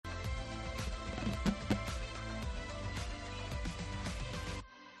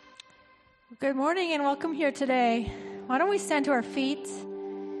Good morning and welcome here today. Why don't we stand to our feet?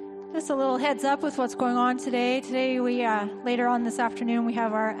 Just a little heads up with what's going on today. Today later on this afternoon, we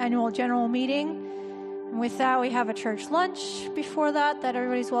have our annual general meeting. And with that, we have a church lunch before that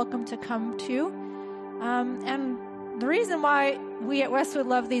everybody's welcome to come to. And the reason why we at Westwood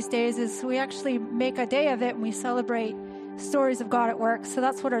love these days is we actually make a day of it and we celebrate stories of God at work. So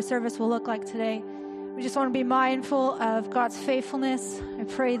that's what our service will look like today. We just want to be mindful of God's faithfulness. I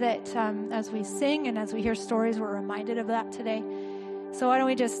pray that as we sing and as we hear stories, we're reminded of that today. So why don't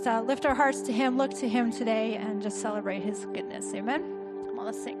we just lift our hearts to Him, look to Him today, and just celebrate His goodness. Amen? Come on,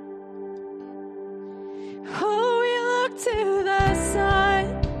 let's sing. Oh, we look to the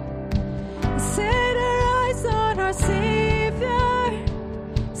sun, set our eyes on our Savior,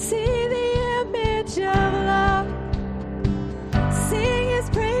 see the image of love, sing His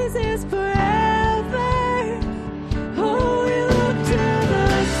praises forever.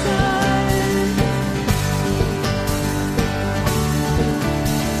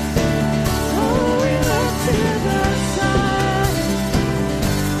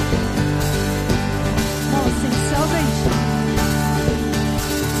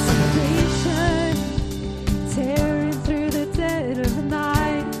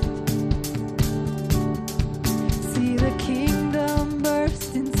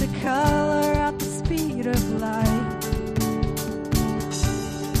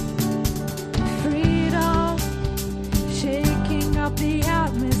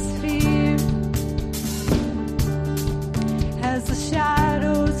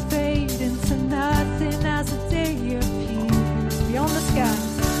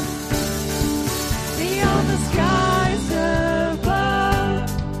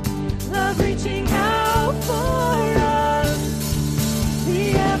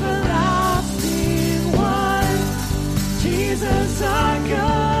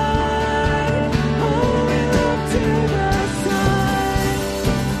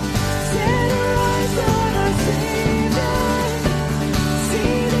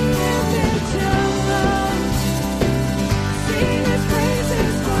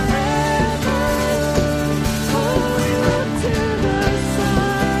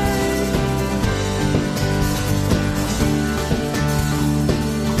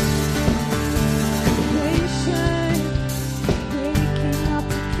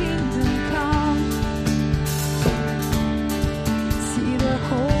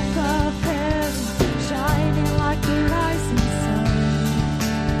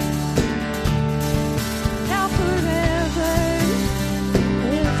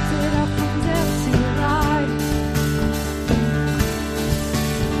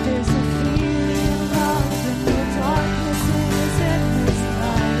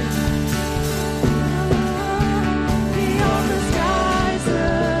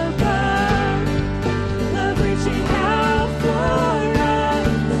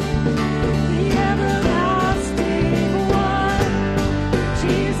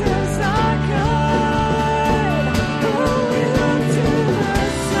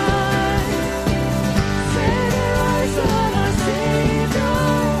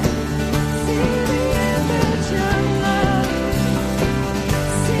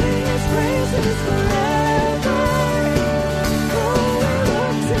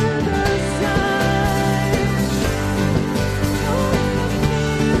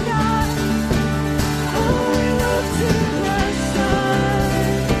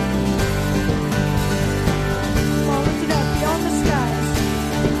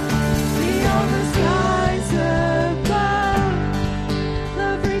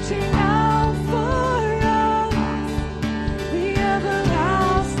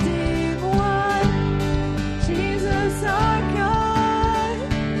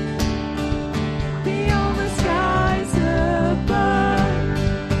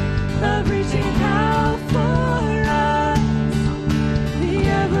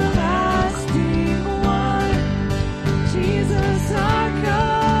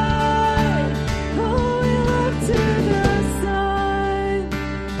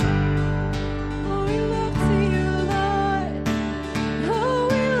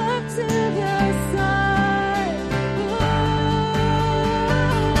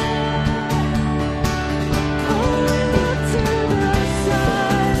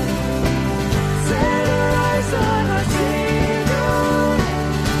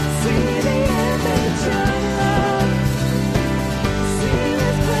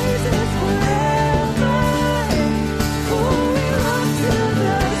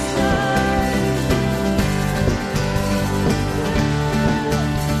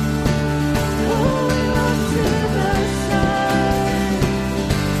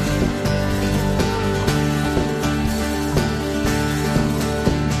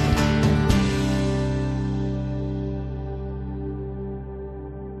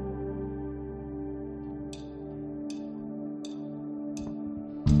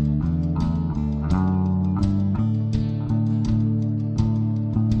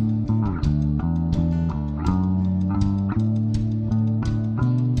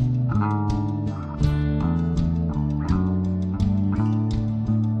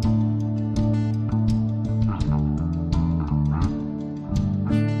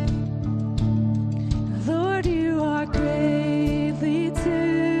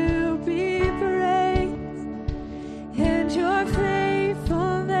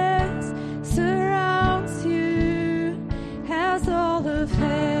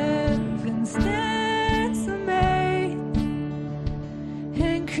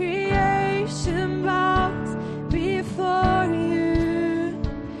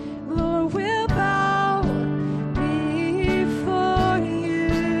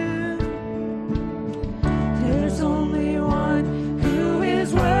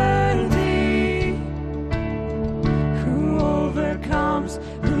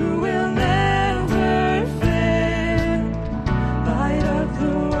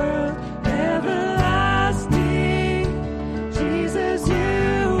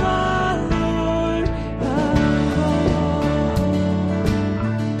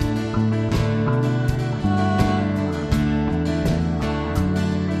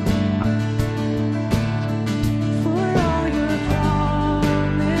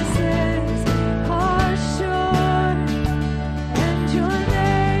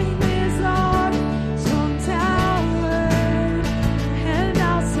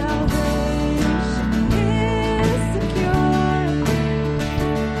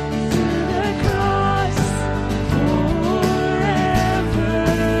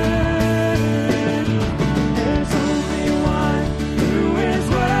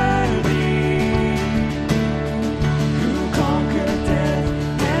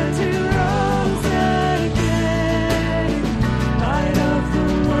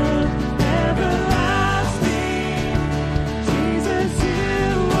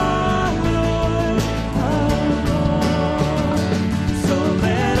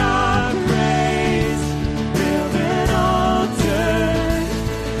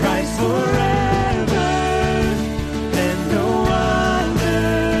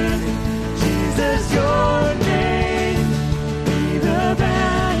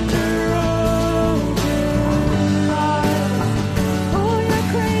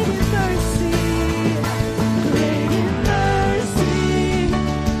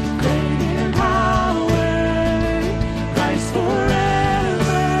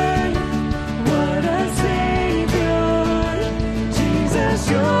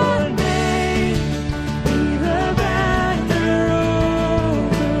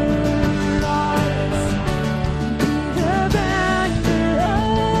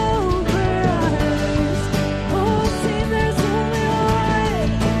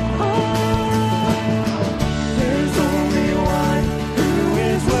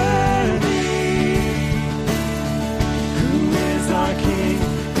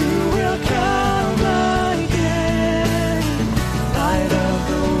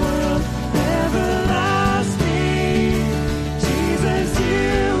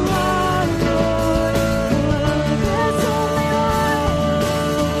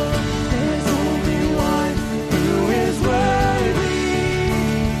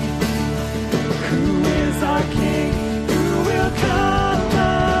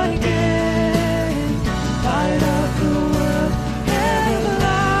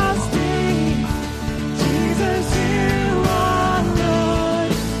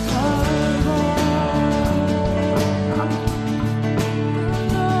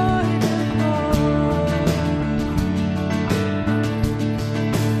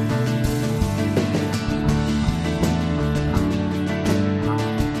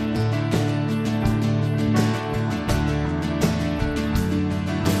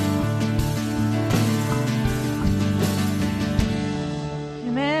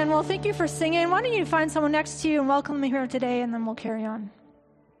 Well, thank you for singing. Why don't you find someone next to you and welcome them here today, and then we'll carry on.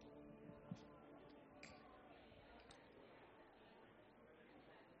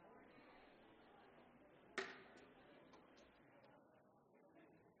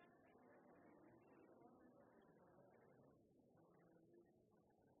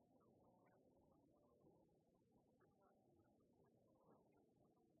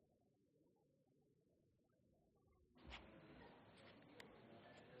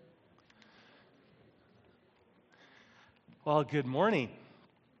 Well, good morning,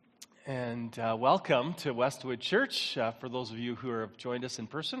 and welcome to Westwood Church. For those of you who have joined us in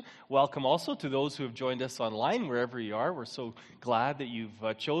person, welcome also to those who have joined us online, wherever you are. We're so glad that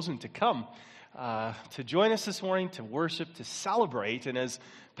you've chosen to come to join us this morning, to worship, to celebrate. And as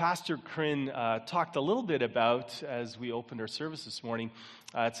Pastor Kryn talked a little bit about as we opened our service this morning,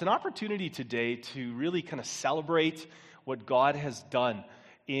 it's an opportunity today to really kind of celebrate what God has done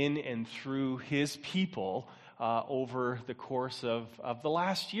in and through His people over the course of the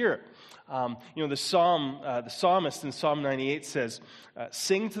last year. The psalmist in Psalm 98 says,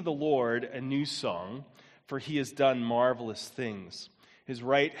 "Sing to the Lord a new song, for He has done marvelous things. His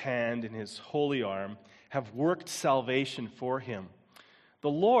right hand and His holy arm have worked salvation for Him. The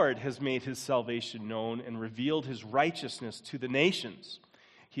Lord has made His salvation known and revealed His righteousness to the nations.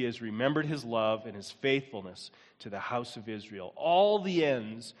 He has remembered His love and His faithfulness to the house of Israel. All the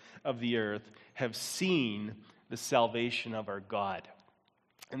ends of the earth have seen the salvation of our God."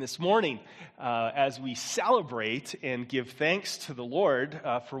 And this morning, as we celebrate and give thanks to the Lord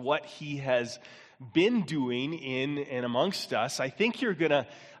for what He has been doing in and amongst us, I think you're gonna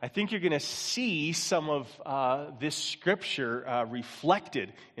see some of this scripture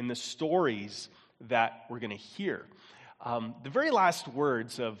reflected in the stories that we're gonna hear. The very last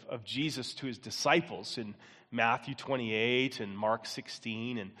words of Jesus to His disciples in Matthew 28 and Mark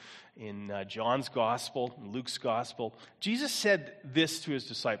 16 and in John's Gospel, and Luke's Gospel, Jesus said this to His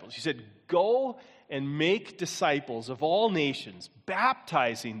disciples. He said, "Go and make disciples of all nations,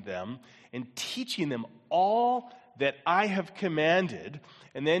 baptizing them and teaching them all that I have commanded."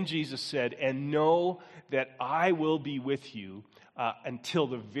 And then Jesus said, "And know that I will be with you until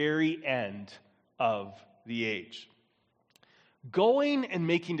the very end of the age." Going and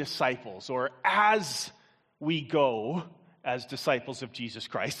making disciples, or as we go as disciples of Jesus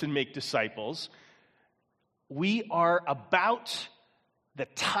Christ and make disciples, we are about the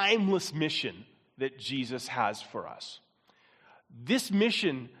timeless mission that Jesus has for us. This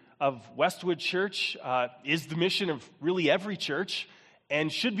mission of Westwood Church is the mission of really every church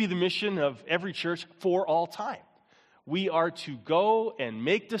and should be the mission of every church for all time. We are to go and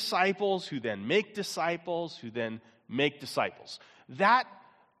make disciples who then make disciples who then make disciples. That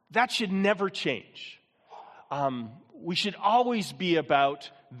should never change. We should always be about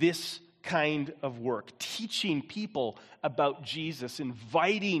this kind of work, teaching people about Jesus,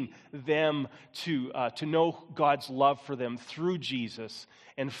 inviting them to know God's love for them through Jesus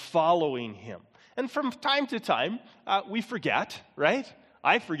and following Him. And from time to time, we forget, right?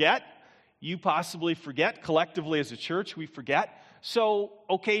 I forget. You possibly forget. Collectively as a church, we forget. So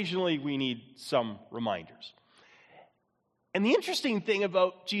occasionally we need some reminders. And the interesting thing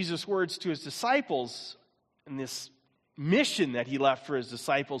about Jesus' words to His disciples and this mission that He left for His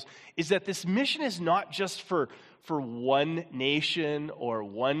disciples is that this mission is not just for one nation or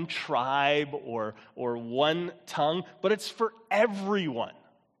one tribe or one tongue, but it's for everyone.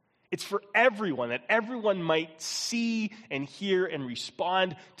 It's for everyone, that everyone might see and hear and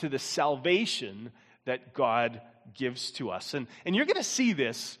respond to the salvation that God gives to us. And you're going to see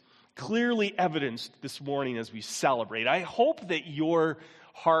this clearly evidenced this morning as we celebrate. I hope that your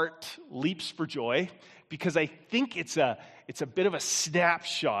heart leaps for joy, because I think it's a bit of a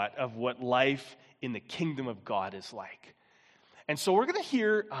snapshot of what life in the kingdom of God is like. And so we're going to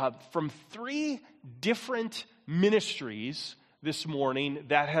hear from three different ministries this morning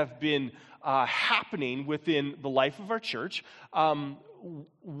that have been happening within the life of our church.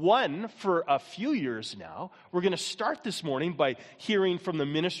 One for a few years now. We're going to start this morning by hearing from the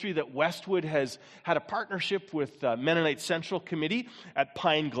ministry that Westwood has had a partnership with Mennonite Central Committee at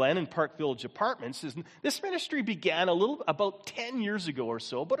Pine Glen and Park Village Apartments. This ministry began about 10 years ago or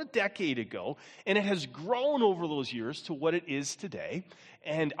so, about a decade ago, and it has grown over those years to what it is today.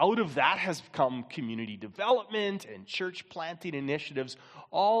 And out of that has come community development and church planting initiatives,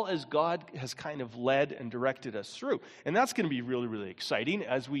 all as God has kind of led and directed us through. And that's going to be really, really exciting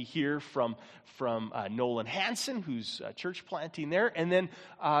as we hear from Nolan Hansen, who's church planting there, and then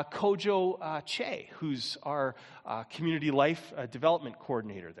Kojo Che, who's our community life development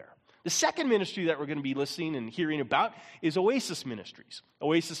coordinator there. The second ministry that we're going to be listening and hearing about is Oasis Ministries.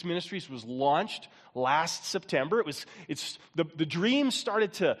 Oasis Ministries was launched last September. The dream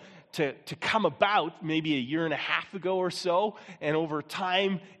started to come about maybe a year and a half ago or so, and over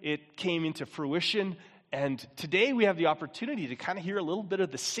time it came into fruition. And today we have the opportunity to kind of hear a little bit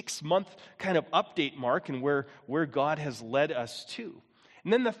of the 6-month kind of update mark and where God has led us to.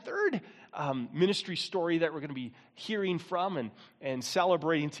 And then the third ministry story that we're going to be hearing from and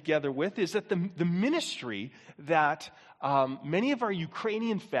celebrating together with is that the ministry that many of our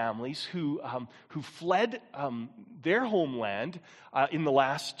Ukrainian families who fled their homeland in the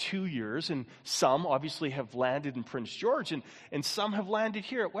last 2 years, and some obviously have landed in Prince George, and some have landed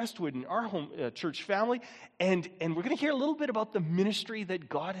here at Westwood in our home church family, and we're going to hear a little bit about the ministry that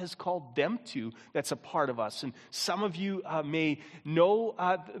God has called them to that's a part of us. And some of you may know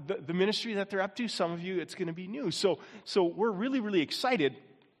the ministry that they're up to. Some of you, it's going to be new. So we're really, really excited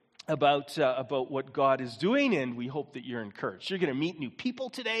about what God is doing, and we hope that you're encouraged. You're going to meet new people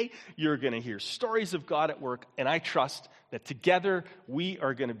today. You're going to hear stories of God at work, and I trust that together we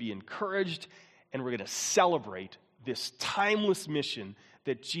are going to be encouraged, and we're going to celebrate this timeless mission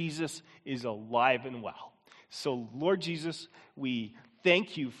that Jesus is alive and well. So, Lord Jesus, we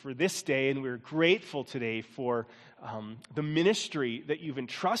thank you for this day, and we're grateful today for the ministry that you've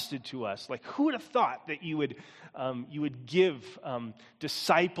entrusted to us. Like, who would have thought that you would give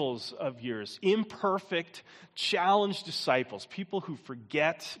disciples of yours, imperfect, challenged disciples, people who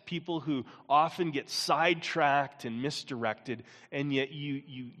forget, people who often get sidetracked and misdirected, and yet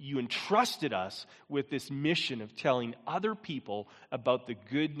you entrusted us with this mission of telling other people about the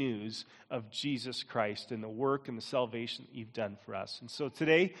good news of Jesus Christ and the work and the salvation that you've done for us. And so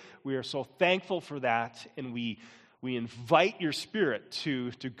today, we are so thankful for that, and we invite your Spirit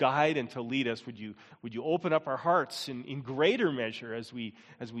to guide and to lead us. Would you open up our hearts in greater measure as we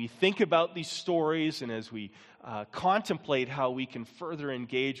think about these stories and as we contemplate how we can further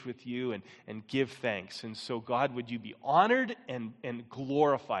engage with you and give thanks. And so, God, would you be honored and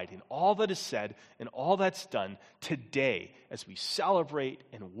glorified in all that is said and all that's done today as we celebrate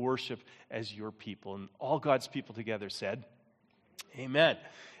and worship as your people. And all God's people together said, amen.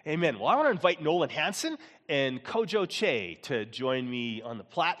 Amen. Well, I want to invite Nolan Hansen and Kojo Che to join me on the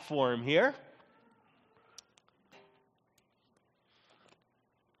platform here.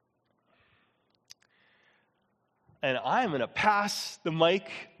 And I'm going to pass the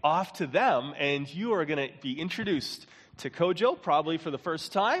mic off to them, and you are going to be introduced to Kojo, probably for the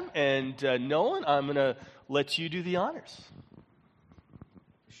first time. And Nolan, I'm going to let you do the honors.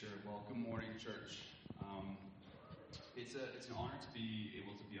 Sure. Well, good morning, church. It's an honor to be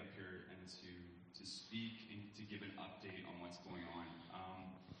able to be up here and to speak and to give an update on what's going on.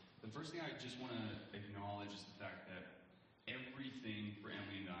 The first thing I just want to acknowledge is the fact that everything for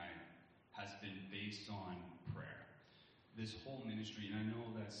Emily and I has been based on prayer. This whole ministry, and I know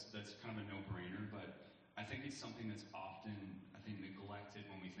that's kind of a no-brainer, but I think it's something that's often, neglected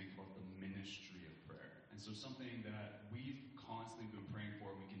when we think about the ministry of prayer. And so something that we've constantly been praying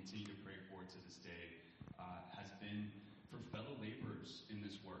for, we continue to pray for to this day, has been for fellow laborers in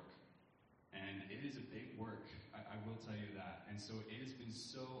this work. And it is a big work, I will tell you that. And so it has been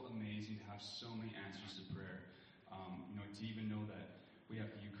so amazing to have so many answers to prayer. To even know that we have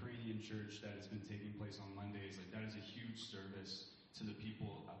the Ukrainian church that has been taking place on Mondays. Like, that is a huge service to the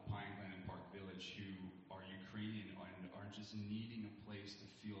people at Pine Glen and Park Village who are Ukrainian and are just needing a place to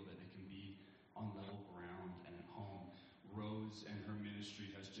feel that they can be on level ground and at home. Rose and her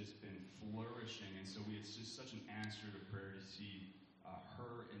ministry has just been flourishing, and so it's just such an answer to prayer to see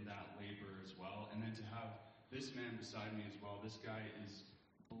her in that labor as well. And then to have this man beside me as well. This guy is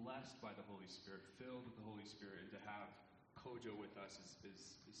blessed by the Holy Spirit, filled with the Holy Spirit, and to have Kojo with us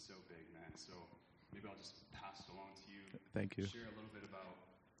is so big, man. So maybe I'll just pass it along to you. Thank you. Share a little bit about,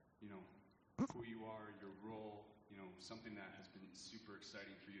 who you are, your role, something that has been super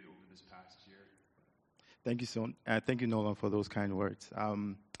exciting for you over this past year. Thank you, Nolan, for those kind words.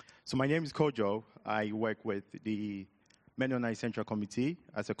 So my name is Kojo. I work with the Mennonite Central Committee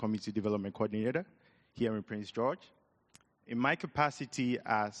as a community development coordinator here in Prince George. In my capacity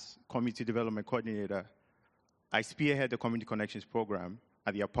as community development coordinator, I spearhead the Community Connections program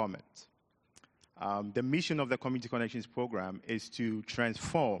at the apartment. The mission of the Community Connections program is to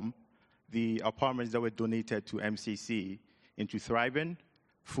transform the apartments that were donated to MCC into thriving,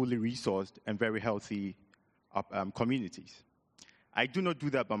 fully resourced, and very healthy communities. I do not do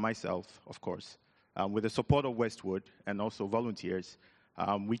that by myself, of course. With the support of Westwood and also volunteers,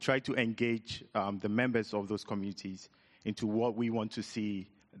 we try to engage the members of those communities into what we want to see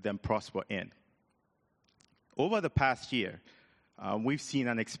them prosper in. Over the past year, we've seen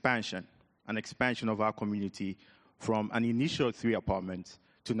an expansion of our community from an initial 3 apartments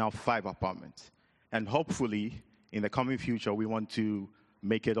to now 5 apartments. And hopefully, in the coming future, we want to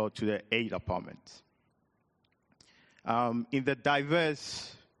make it all to the 8 apartments. In the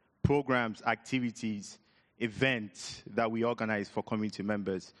diverse programs, activities, events that we organize for community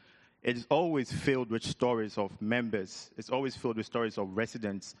members, it is always filled with stories of members. It's always filled with stories of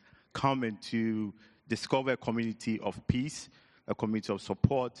residents coming to discover a community of peace, a community of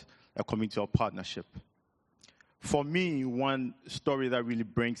support, a community of partnership. For me, one story that really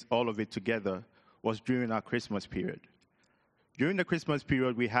brings all of it together was during our Christmas period. During the Christmas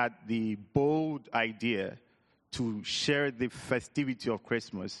period, we had the bold idea to share the festivity of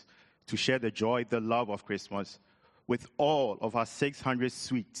Christmas, to share the joy, the love of Christmas with all of our 600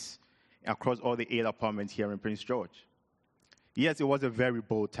 suites across all the 8 apartments here in Prince George. Yes, it was a very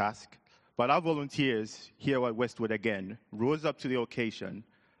bold task, but our volunteers here at Westwood again rose up to the occasion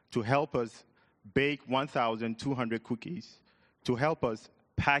to help us bake 1,200 cookies, to help us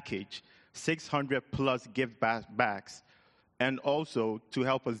package 600 plus gift bags, and also to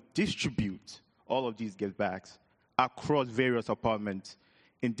help us distribute all of these gift bags across various apartments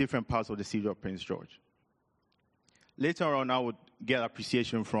in different parts of the city of Prince George. Later on, I would get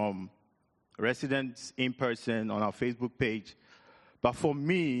appreciation from residents in person on our Facebook page. But for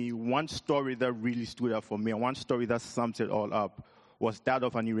me, one story that really stood out for me, and one story that sums it all up, was that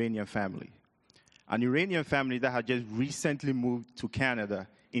of an Iranian family. An Iranian family that had just recently moved to Canada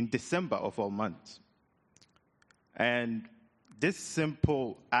in December of all months. And this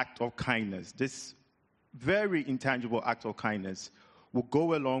simple act of kindness, this very intangible act of kindness, will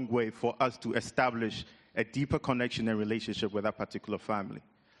go a long way for us to establish a deeper connection and relationship with that particular family.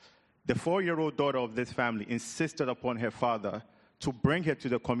 The 4-year-old daughter of this family insisted upon her father to bring her to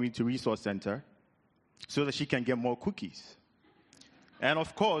the community resource center so that she can get more cookies. And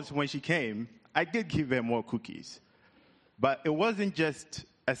of course, when she came, I did give her more cookies. But it wasn't just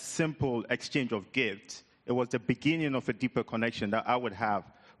a simple exchange of gifts. It was the beginning of a deeper connection that I would have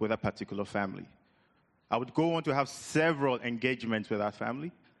with a particular family. I would go on to have several engagements with that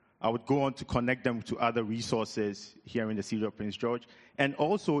family. I would go on to connect them to other resources here in the city of Prince George, and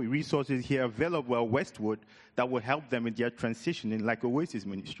also resources here available at Westwood that would help them in their transition in like Oasis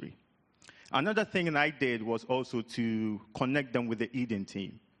Ministry. Another thing that I did was also to connect them with the Eden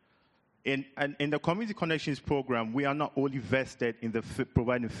team. In the Community Connections program, we are not only vested in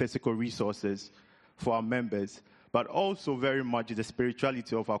providing physical resources for our members, but also very much the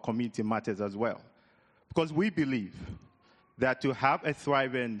spirituality of our community matters as well. Because we believe that to have a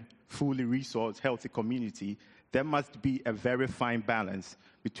thriving, fully resourced, healthy community, there must be a very fine balance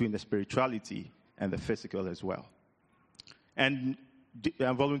between the spirituality and the physical as well. And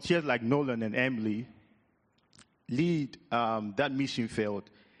volunteers like Nolan and Emily lead that mission field,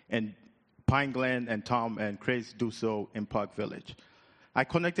 and Pine Glen and Tom and Chris do so in Park Village. I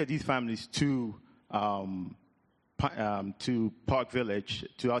connected these families to Park Village,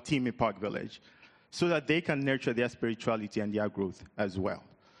 to our team in Park Village, so that they can nurture their spirituality and their growth as well.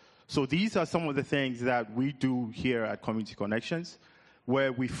 So these are some of the things that we do here at Community Connections,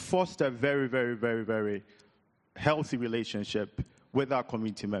 where we foster very, very, very, very healthy relationship with our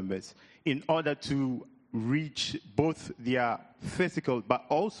community members in order to reach both their physical but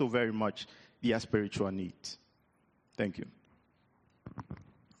also very much their spiritual needs. Thank you.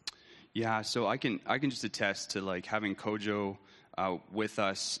 Yeah, so I can just attest to like having Kojo with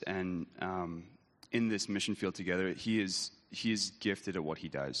us and in this mission field together. He is gifted at what he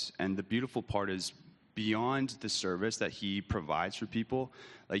does, and the beautiful part is beyond the service that he provides for people,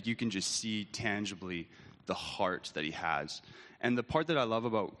 like you can just see tangibly the heart that he has. And the part that I love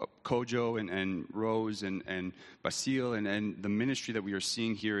about Kojo and Rose and Basile and the ministry that we are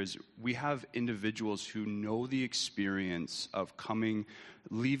seeing here is we have individuals who know the experience of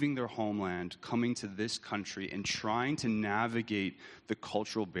leaving their homeland, coming to this country, and trying to navigate the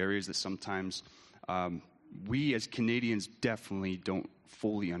cultural barriers that sometimes we as Canadians definitely don't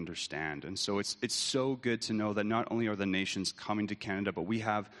fully understand. And so it's so good to know that not only are the nations coming to Canada, but we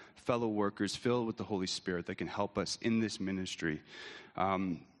have fellow workers filled with the Holy Spirit that can help us in this ministry.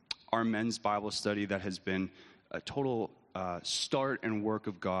 Our men's Bible study that has been a total start and work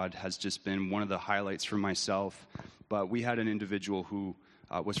of God has just been one of the highlights for myself. But we had an individual who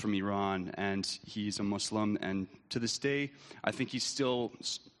was from Iran, and he's a Muslim, and to this day, I think he's still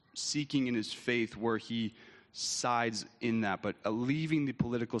seeking in his faith where he sides in that. But leaving the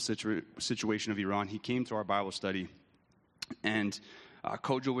political situation of Iran, he came to our Bible study, and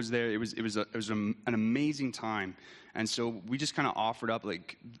Kojo was there. It was an amazing time, and so we just kind of offered up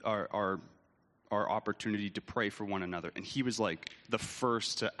like our opportunity to pray for one another. And he was like the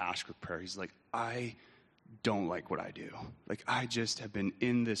first to ask for prayer. He's like, I don't like what I do. Like, I just have been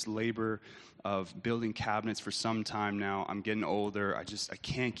in this labor of building cabinets for some time now. I'm getting older. I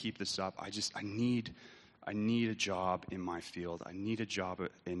can't keep this up. I need a job in my field. I need a job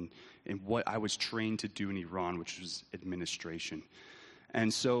in what I was trained to do in Iran, which was administration.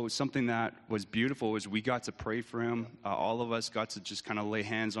 And so something that was beautiful was we got to pray for him. All of us got to just kind of lay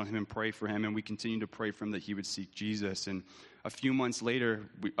hands on him and pray for him, and we continued to pray for him that he would seek Jesus. And a few months later,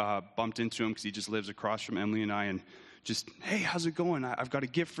 we bumped into him because he just lives across from Emily and I, and just, hey, how's it going? I've got a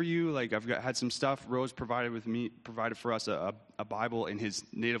gift for you. Like, had some stuff. Rose provided for us a Bible in his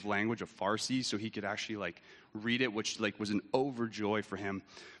native language of Farsi, so he could actually like read it, which like was an overjoy for him.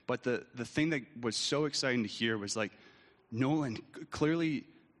 But the thing that was so exciting to hear was like, Nolan, clearly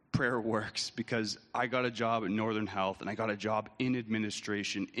prayer works, because I got a job at Northern Health and I got a job in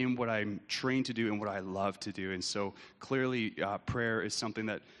administration, in what I'm trained to do and what I love to do. And so clearly prayer is something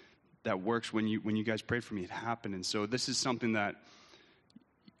that works. When you guys prayed for me, it happened. And so this is something that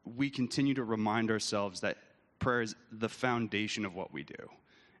we continue to remind ourselves that prayer is the foundation of what we do.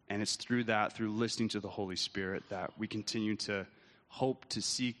 And it's through listening to the Holy Spirit, that we continue to hope to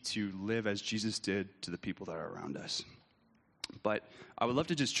seek to live as Jesus did to the people that are around us. But I would love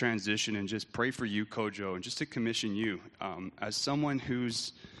to just transition and just pray for you, Kojo, and just to commission you as someone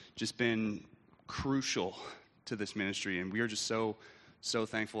who's just been crucial to this ministry. And we are just so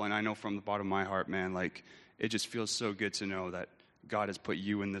thankful. And I know from the bottom of my heart, man, like, it just feels so good to know that God has put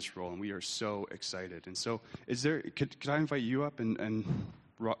you in this role, and we are so excited. And so could I invite you up, and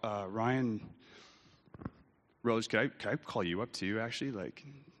Ryan, Rose, could I call you up too, actually? Like,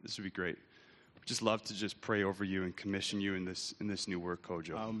 this would be great. Just love to just pray over you and commission you in this new work,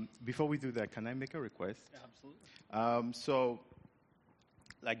 Kojo. Before we do that, can I make a request? Yeah, absolutely. So,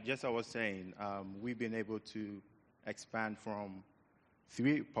 like just I was saying, we've been able to expand from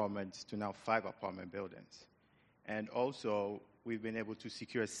 3 apartments to now 5 apartment buildings. And also, we've been able to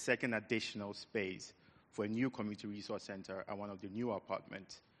secure a second additional space for a new community resource center at one of the new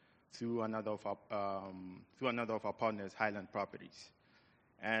apartments through another of our partners, Highland Properties.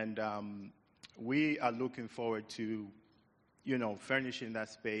 And we are looking forward to, furnishing that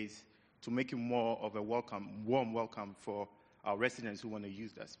space to make it more of a warm welcome for our residents who want to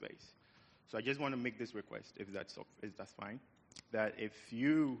use that space. So I just want to make this request, if that's fine, that if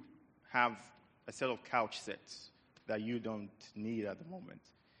you have a set of couch sets that you don't need at the moment,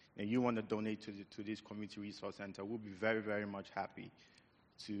 and you want to donate to this community resource center, we'll be very, very much happy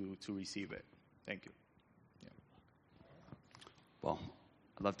to receive it. Thank you. Yeah. Well,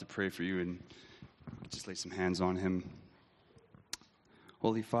 I'd love to pray for you and just lay some hands on him.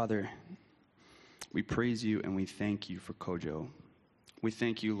 Holy Father, we praise you and we thank you for Kojo. We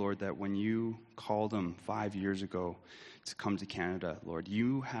thank you, Lord, that when you called him 5 years ago to come to Canada, Lord,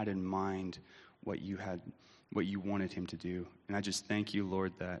 you had in mind what you wanted him to do. And I just thank you,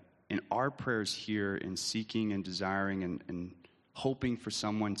 Lord, that in our prayers here, in seeking and desiring and hoping for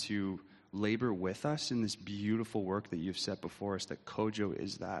someone to labor with us in this beautiful work that you've set before us, that Kojo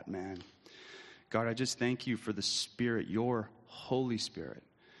is that man. God, I just thank you for the Spirit, your Holy Spirit,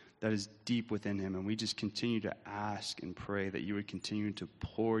 that is deep within him. And we just continue to ask and pray that you would continue to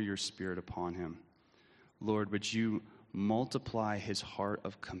pour your Spirit upon him. Lord, would you multiply his heart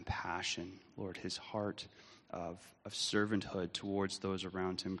of compassion, Lord, his heart of servanthood towards those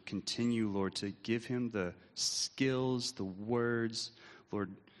around him. Continue, Lord, to give him the skills, the words.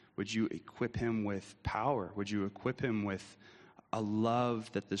 Lord, would you equip him with power? Would you equip him with a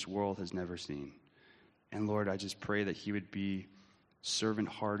love that this world has never seen? And Lord, I just pray that he would be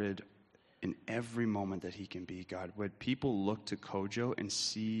servant-hearted in every moment that he can be, God. Would people look to Kojo and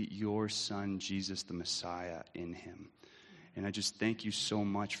see your son, Jesus, the Messiah, in him? And I just thank you so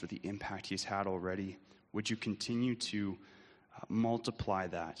much for the impact he's had already. Would you continue to multiply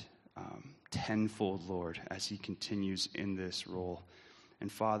that tenfold, Lord, as he continues in this role?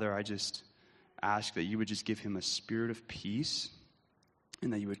 And Father, I just ask that you would just give him a spirit of peace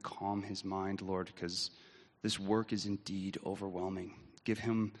and that you would calm his mind, Lord, because this work is indeed overwhelming. Give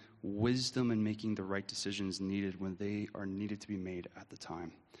him wisdom in making the right decisions needed when they are needed to be made at the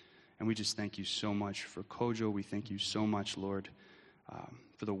time. And we just thank you so much for Kojo. We thank you so much, Lord,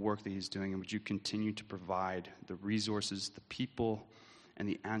 for the work that he's doing. And would you continue to provide the resources, the people, and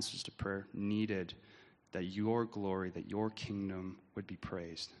the answers to prayer needed, that your glory, that your kingdom would be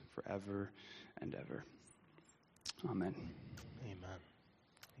praised forever and ever. Amen. Amen.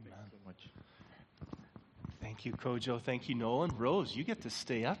 Amen. Thank you so much. Thank you, Kojo. Thank you, Nolan. Rose, you get to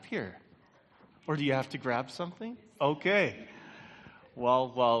stay up here. Or do you have to grab something? Okay.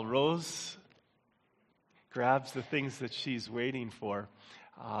 Well, while Rose grabs the things that she's waiting for.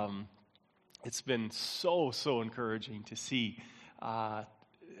 It's been so encouraging to see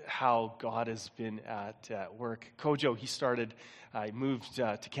how God has been at work. Kojo, he moved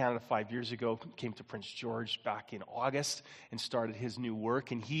to Canada 5 years ago, came to Prince George back in August and started his new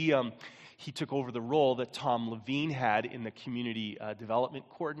work. And he took over the role that Tom Levine had in the community development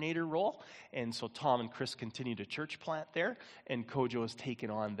coordinator role. And so Tom and Chris continued to church plant there, and Kojo has taken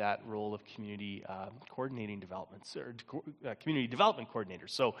on that role of community coordinating developments, or community development coordinator.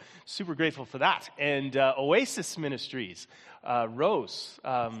 So super grateful for that. And Oasis Ministries, Rose,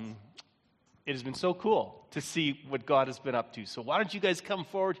 it has been so cool to see what God has been up to. So why don't you guys come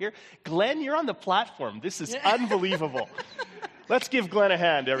forward here? Glenn, you're on the platform. This is unbelievable. Let's give Glenn a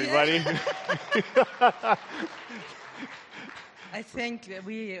hand, everybody. Yeah. I think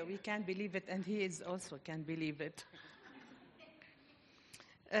we can't believe it, and he is also can't believe it.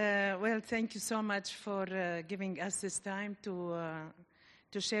 Well, thank you so much for giving us this time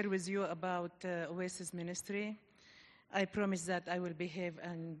to share with you about Oasis Ministry. I promise that I will behave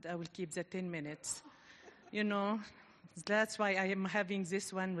and I will keep the 10 minutes. You know, that's why I am having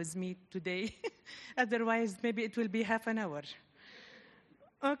this one with me today. Otherwise, maybe it will be half an hour.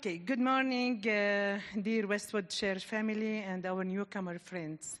 Okay, good morning, dear Westwood Church family and our newcomer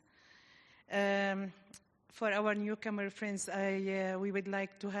friends. For our newcomer friends, we would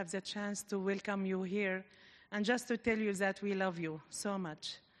like to have the chance to welcome you here and just to tell you that we love you so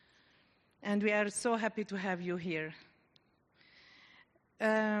much. And we are so happy to have you here.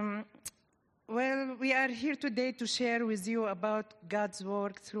 Well, we are here today to share with you about God's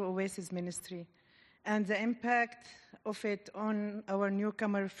work through Oasis Ministry and the impact of it on our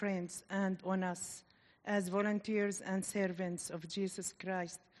newcomer friends and on us as volunteers and servants of Jesus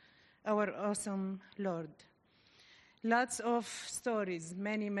Christ, our awesome Lord. Lots of stories,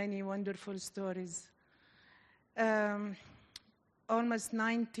 many wonderful stories. Almost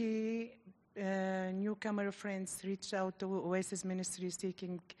 90 newcomer friends reached out to Oasis Ministry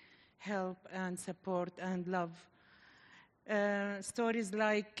seeking help and support and love. Stories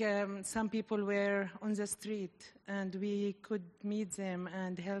like some people were on the street and we could meet them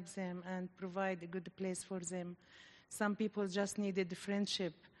and help them and provide a good place for them. Some people just needed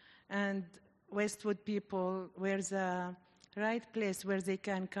friendship, and Westwood people were the right place where they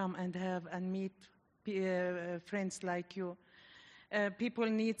can come and have and meet friends like you. People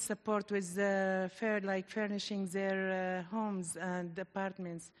need support with like furnishing their homes and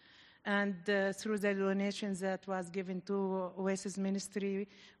apartments. And through the donations that was given to Oasis Ministry,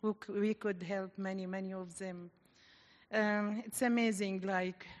 we could help many of them. It's amazing,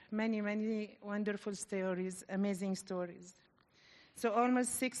 like many wonderful stories, amazing stories. So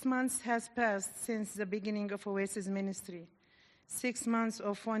almost 6 months has passed since the beginning of Oasis Ministry. 6 months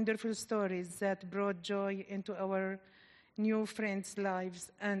of wonderful stories that brought joy into our new friends'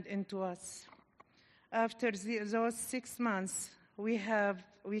 lives and into us. After those 6 months,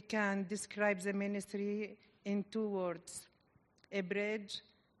 we can describe the ministry in 2 words: a bridge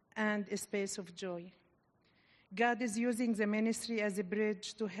and a space of joy. God is using the ministry as a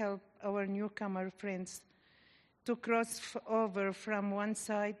bridge to help our newcomer friends to cross over from one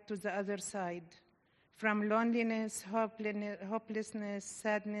side to the other side, from loneliness, hopelessness,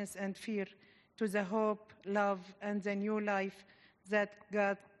 sadness, and fear, to the hope, love, and the new life that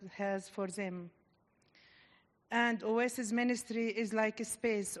God has for them. And Oasis Ministry is like a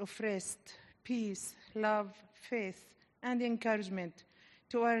space of rest, peace, love, faith, and encouragement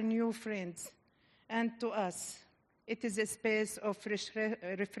to our new friends and to us. It is a space of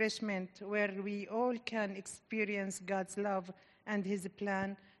refreshment where we all can experience God's love and His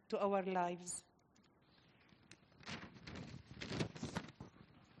plan to our lives.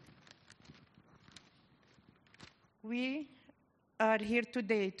 We are here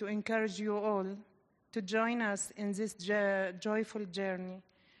today to encourage you all to join us in this joyful journey.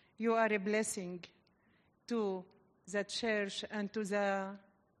 You are a blessing to the church and to the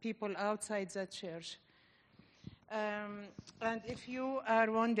people outside the church. And if you are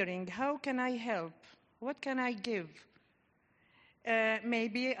wondering, how can I help? What can I give?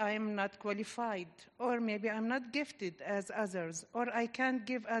 Maybe I am not qualified, or maybe I'm not gifted as others, or I can't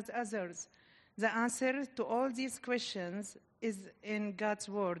give as others. The answer to all these questions is in God's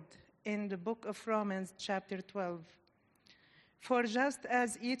Word, in the book of Romans, chapter 12. For just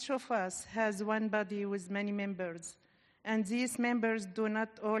as each of us has one body with many members, and these members do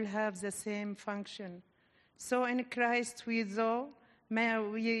not all have the same function, so in Christ we, though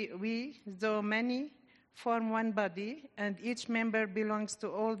many, form one body, and each member belongs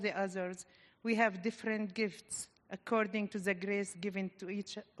to all the others. We have different gifts according to the grace given to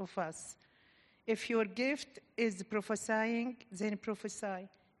each of us. If your gift is prophesying, then prophesy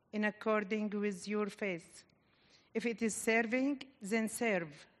in according with your faith. If it is serving, then serve.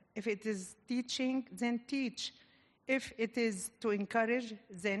 If it is teaching, then teach. If it is to encourage,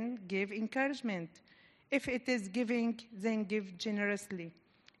 then give encouragement. If it is giving, then give generously.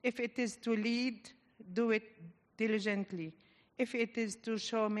 If it is to lead, do it diligently. If it is to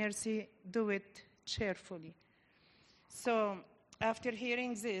show mercy, do it cheerfully. So, after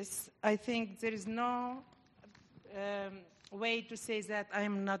hearing this, I think there is no way to say that I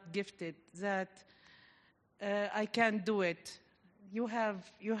am not gifted, that I can't do it. You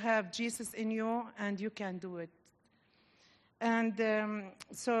have Jesus in you, and you can do it. And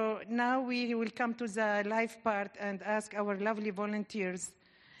so now we will come to the life part and ask our lovely volunteers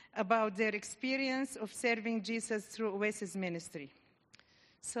about their experience of serving Jesus through Oasis Ministry.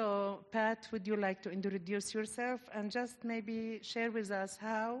 So, Pat, would you like to introduce yourself and just maybe share with us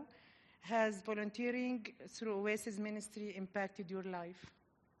how has volunteering through Oasis Ministry impacted your life?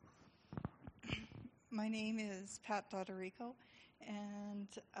 My name is Pat Dodorico, and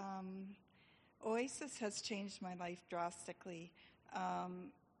Oasis has changed my life drastically.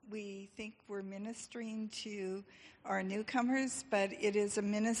 We think we're ministering to our newcomers, but it is a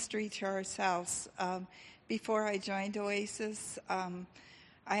ministry to ourselves. Before I joined Oasis,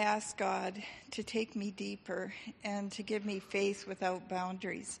 I asked God to take me deeper and to give me faith without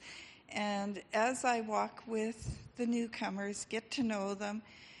boundaries. And as I walk with the newcomers, get to know them,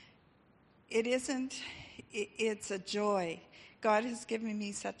 it's a joy. God has given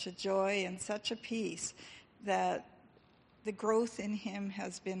me such a joy and such a peace that the growth in Him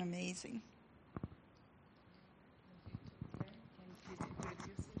has been amazing.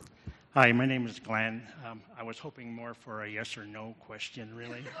 Hi, my name is Glenn. I was hoping more for a yes or no question,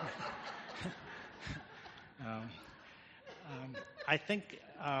 really. I think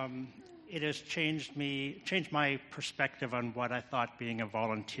it has changed my perspective on what I thought being a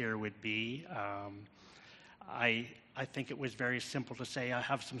volunteer would be. I think it was very simple to say, I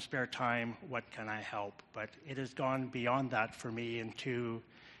have some spare time, what can I help? But it has gone beyond that for me into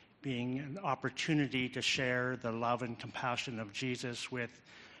being an opportunity to share the love and compassion of Jesus with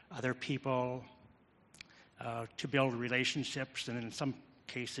other people, to build relationships, and in some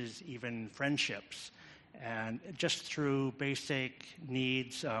cases, even friendships. And just through basic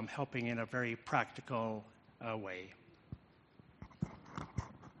needs, helping in a very practical way.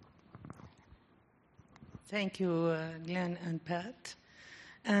 Thank you, Glenn and Pat.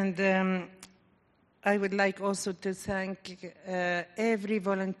 And I would like also to thank every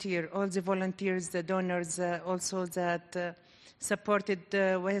volunteer, all the volunteers, the donors, also that supported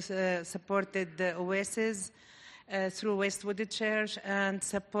Oasis through Westwood Church and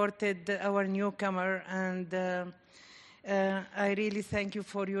supported our newcomer. And I really thank you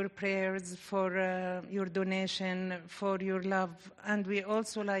for your prayers, for your donation, for your love. And we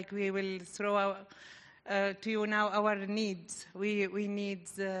also we will throw out to you now our needs. We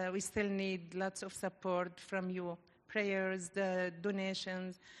still need lots of support from you, prayers, the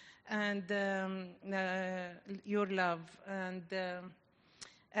donations, and your love. And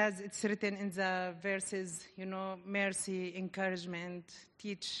as it's written in the verses, mercy, encouragement,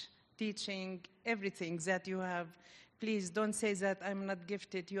 teaching, everything that you have. Please don't say that I'm not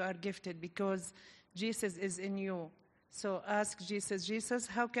gifted. You are gifted because Jesus is in you. So ask Jesus,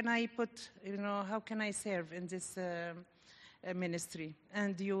 how can I how can I serve in this ministry?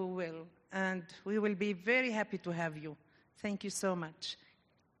 And you will. And we will be very happy to have you. Thank you so much.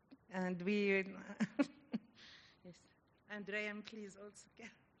 And we, yes. And Ryan, please also.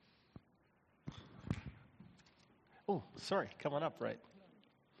 Oh, sorry, coming up, right.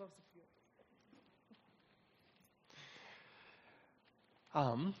 Both of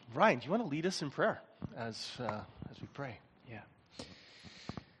you. Ryan, do you want to lead us in prayer as we pray? Yeah.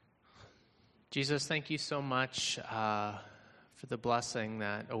 Jesus, thank you so much for the blessing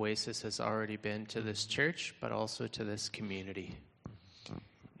that Oasis has already been to this church, but also to this community.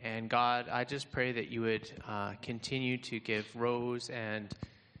 And God, I just pray that you would continue to give Rose and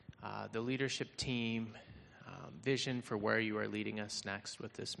the leadership team vision for where you are leading us next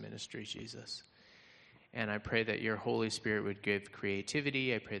with this ministry, Jesus. And I pray that your Holy Spirit would give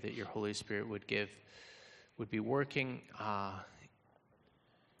creativity. I pray that your Holy Spirit would be working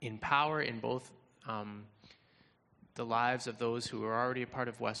in power in both the lives of those who are already a part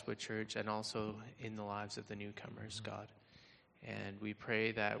of Westwood Church and also in the lives of the newcomers, God. And we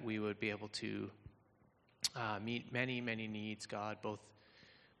pray that we would be able to meet many, many needs, God,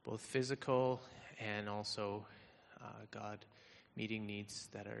 both physical and also, God, meeting needs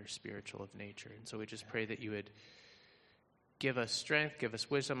that are spiritual of nature. And so we just pray that you would give us strength, give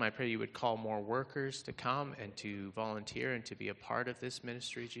us wisdom. I pray you would call more workers to come and to volunteer and to be a part of this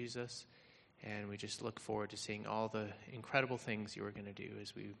ministry, Jesus. And we just look forward to seeing all the incredible things you are going to do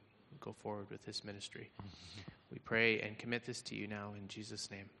as we go forward with this ministry. We pray and commit this to you now in Jesus'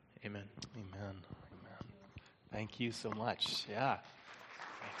 name. Amen. Amen. Amen. Thank you so much. Yeah.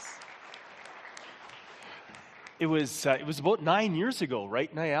 Thanks. It was about 9 years ago,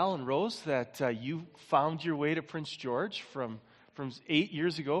 right, Niall and Rose, that you found your way to Prince George from 8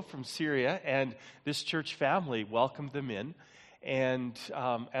 years ago from Syria, and this church family welcomed them in. And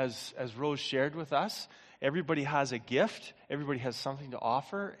as Rose shared with us, everybody has a gift, everybody has something to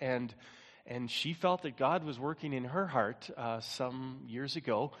offer, and she felt that God was working in her heart some years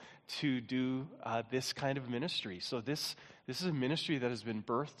ago to do this kind of ministry. So this is a ministry that has been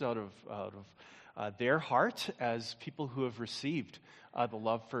birthed out of their heart as people who have received the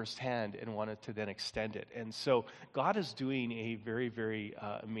love firsthand and wanted to then extend it. And so God is doing a very, very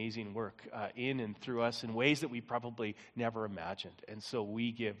amazing work in and through us in ways that we probably never imagined. And so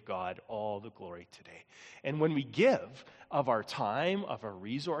we give God all the glory today. And when we give of our time, of our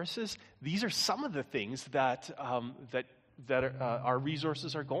resources, these are some of the things that our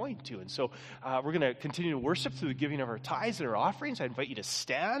resources are going to. And so we're going to continue to worship through the giving of our tithes and our offerings. I invite you to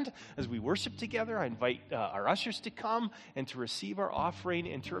stand as we worship together. I invite our ushers to come and to receive our offering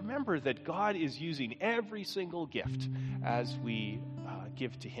and to remember that God is using every single gift as we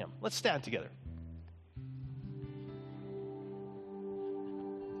give to Him. Let's stand together.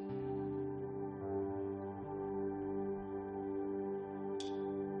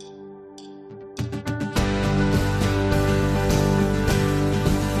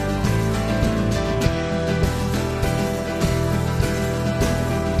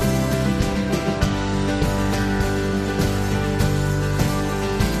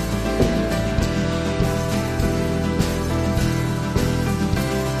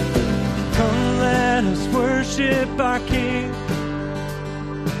 Our King,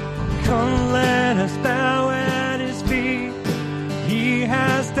 come let us bow at His feet. He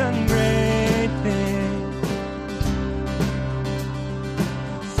has done great things.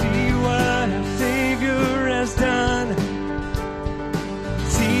 See what our Savior has done.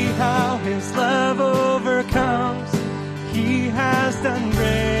 See how His love overcomes. He has done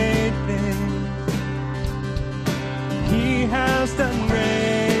great things. He has done great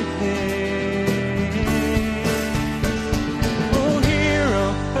things.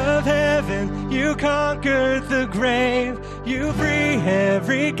 You conquered the grave, you free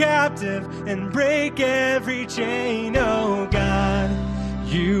every captive and break every chain, oh God.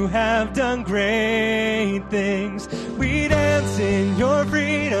 You have done great things. We dance in your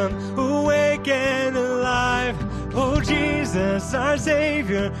freedom, awake and alive. Oh Jesus, our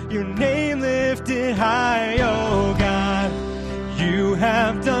Savior, your name lifted high, oh God. You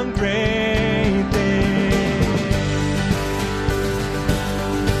have done great things.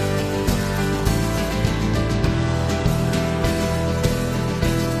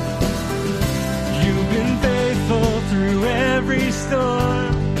 Through every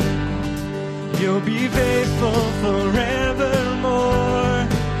storm, you'll be faithful forevermore.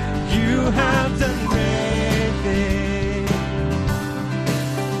 You have done great things,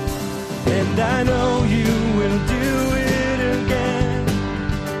 and I know you will do it again.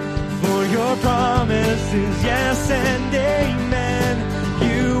 For your promise is yes and amen.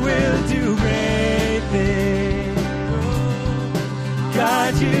 You will do great things.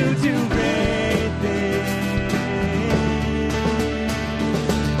 God, you do great things.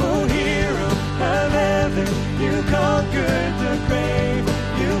 You conquered the grave,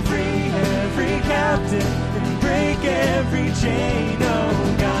 you free every captive and break every chain,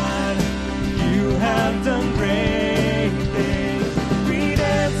 oh God. You have done great things. We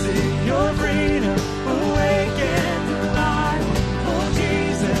dance in your freedom, awake and alive. Oh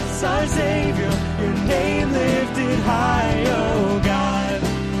Jesus, our Savior, your name lifted high, oh God.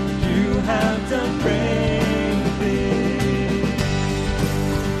 You have done great things.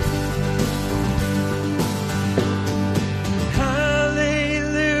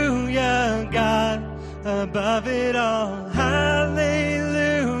 Above it all, hallelujah,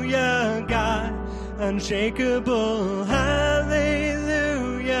 God, unshakable, hallelujah,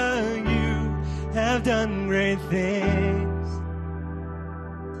 you have done great things.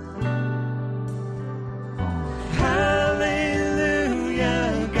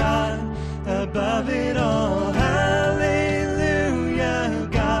 Hallelujah, God, above it all, hallelujah,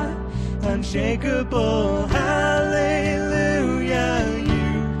 God, unshakable, hallelujah, you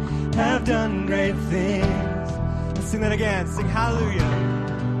have done great things. Let's sing that again. Sing hallelujah.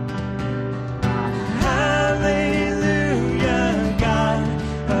 Hallelujah,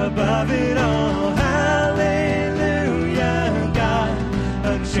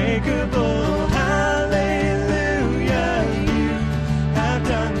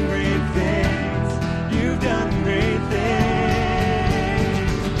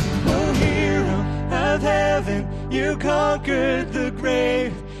 conquered the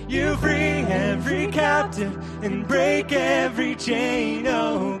grave. You free every captive and break every chain,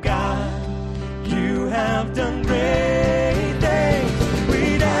 oh God. You have done great things.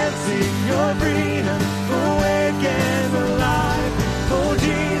 We dance in your freedom, awake and alive. Oh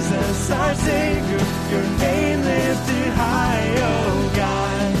Jesus, our Savior, your name lifted high, oh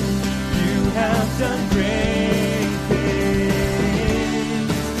God. You have done great things.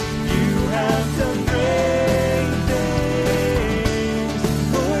 You have done great things.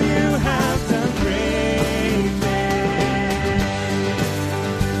 Oh, you have done great things.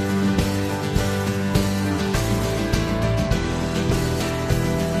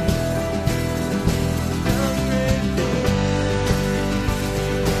 Done great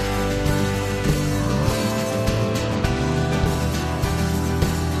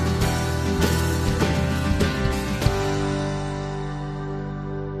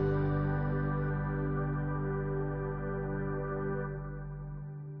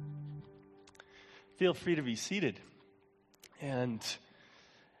Feel free to be seated. And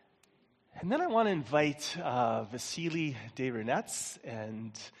then I want to invite Vasily Derenets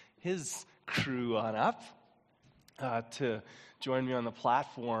and his crew on up to join me on the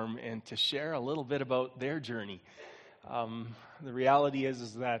platform and to share a little bit about their journey. The reality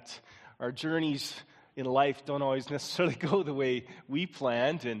is that our journeys in life don't always necessarily go the way we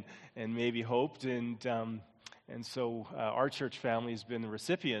planned and maybe hoped. And so our church family has been the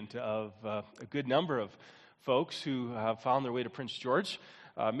recipient of a good number of folks who have found their way to Prince George,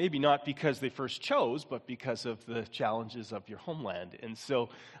 maybe not because they first chose, but because of the challenges of your homeland. And so,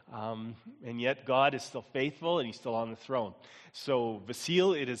 and yet God is still faithful and he's still on the throne. So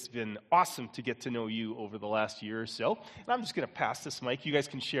Vasil, it has been awesome to get to know you over the last year or so. And I'm just going to pass this mic. You guys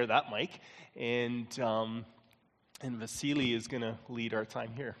can share that mic. And Vasily is going to lead our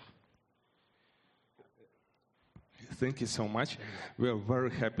time here. Thank you so much. We are very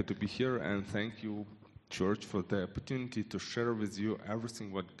happy to be here, and thank you, Church, for the opportunity to share with you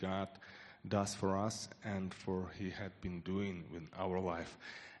everything what God does for us and for He had been doing in our life.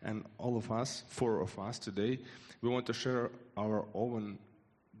 And all of us, 4 of us today, we want to share our own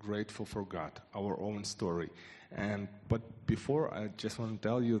grateful for God, our own story. But before, I just want to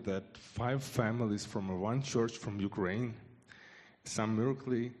tell you that 5 families from one church from Ukraine, some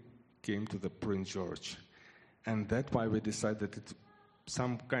miracle came to the Prince George. And that's why we decided it's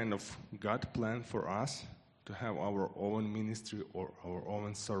some kind of God plan for us to have our own ministry or our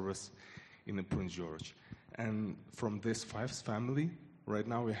own service in the Prince George. And from this 5 family, right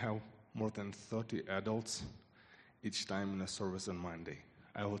now we have more than 30 adults each time in a service on Monday.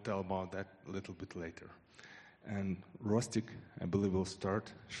 I will tell about that a little bit later. And Rostik, I believe, will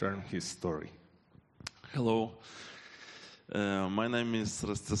start sharing his story. Hello, my name is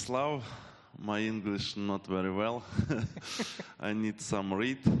Rostislav. My English not very well. I need some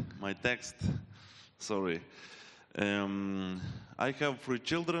read my text. Sorry. I have 3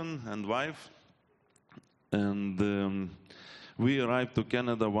 children and wife, and we arrived to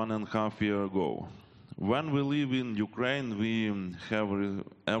Canada 1.5 years ago. When we live in Ukraine, we have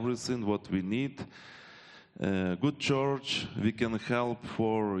everything what we need. Good church, we can help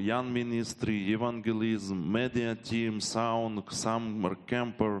for young ministry, evangelism, media team, sound, summer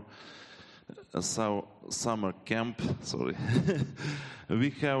camper. Summer camp, sorry. We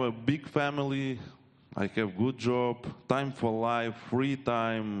have a big family. I have good job, time for life, free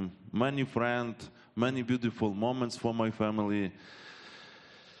time, many friends, many beautiful moments for my family.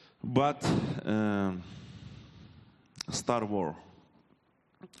 But start war.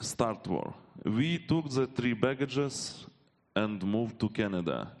 We took the 3 baggages and moved to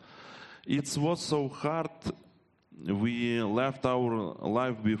Canada. It was so hard. We left our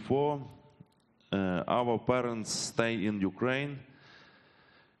life before. Our parents stay in Ukraine.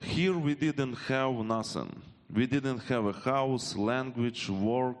 Here we didn't have nothing. We didn't have a house, language,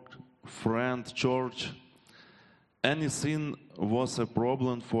 work, friend, church. Anything was a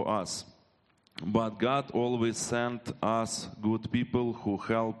problem for us. But God always sent us good people who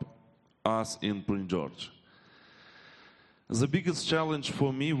help us in Prince George. The biggest challenge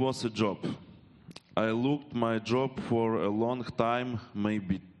for me was a job. I looked my job for a long time,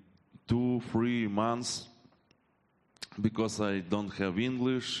 maybe 2-3 months, because I don't have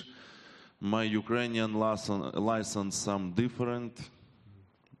English. My Ukrainian license some different.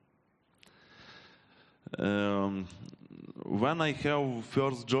 When I have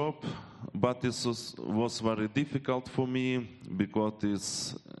first job, but it was very difficult for me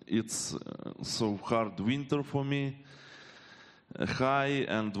because it's so hard winter for me, high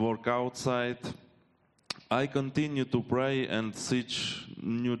and work outside. I continue to pray and search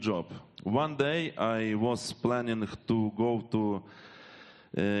new job. one day I was planning to go to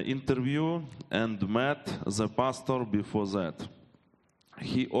interview and met the pastor before that.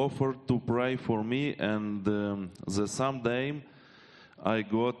 He offered to pray for me, and the same day I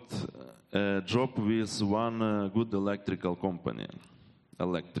got a job with one good electric company.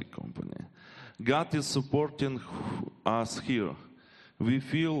 God is supporting us here. We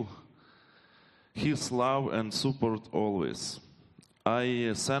feel His love and support always.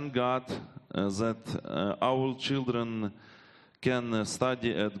 I thank God that our children can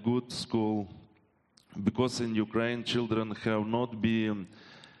study at good school, because in Ukraine children have not been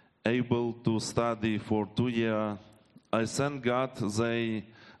able to study for 2 years. I thank God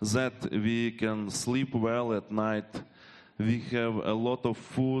that we can sleep well at night. We have a lot of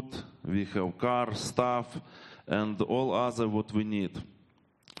food, we have car, stuff, and all other what we need.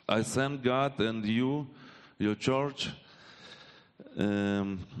 I thank God and you, your church.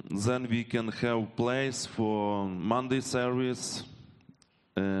 Then we can have place for Monday service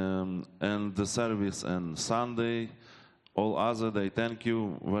and the service on Sunday. All other day, thank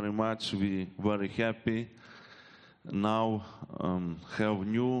you very much. We very happy. Now have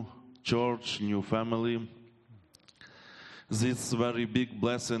new church, new family. This very big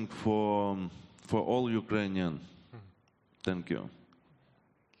blessing for all Ukrainian. Thank you.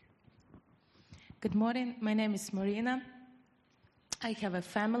 Good morning. My name is Marina. I have a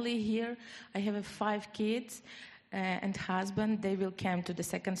family here. I have 5 kids and husband. They will come to the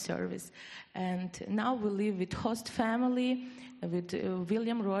second service. And now we live with host family, with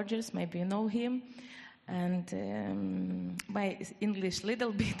William Rogers. Maybe you know him. And my English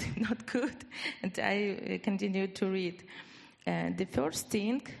little bit not good, and I continue to read. The first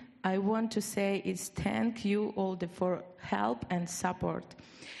thing I want to say is thank you all for help and support.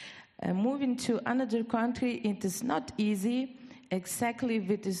 Moving to another country, it is not easy. Exactly,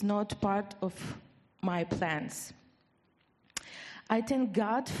 it is not part of my plans. I thank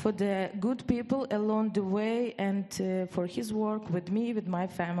God for the good people along the way and for His work with me, with my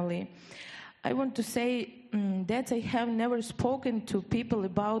family. I want to say that I have never spoken to people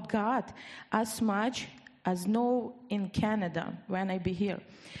about God as much as now in Canada when I be here.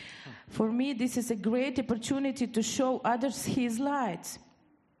 For me, this is a great opportunity to show others His light.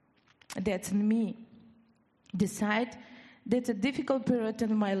 That's in me. Decide that's a difficult period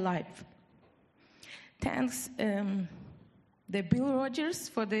in my life. Thanks the Bill Rogers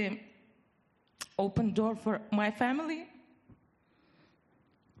for the open door for my family.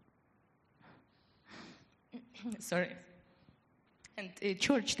 Sorry. And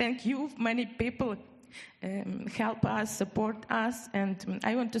church, thank you. Many people help us, support us, and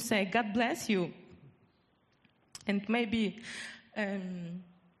I want to say God bless you. And maybe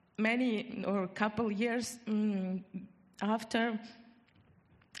many or couple years after,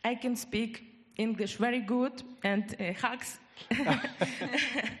 I can speak English very good, and hugs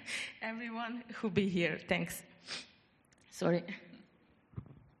everyone who be here. Thanks. Sorry.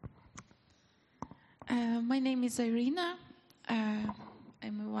 My name is Irina.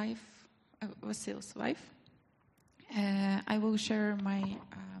 I'm a wife, Vasil's wife. I will share my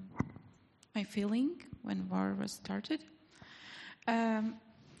feeling when war was started.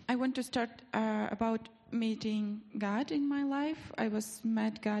 I want to start about meeting God in my life. I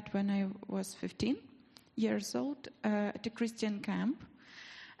met God when I was 15 years old at a Christian camp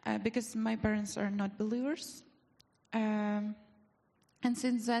because my parents are not believers. And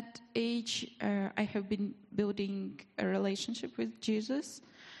since that age, I have been building a relationship with Jesus.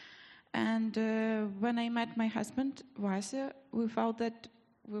 And when I met my husband, Vasya, we felt that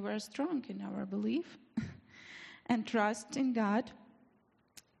we were strong in our belief and trust in God.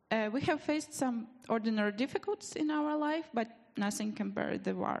 We have faced some ordinary difficulties in our life, but nothing compared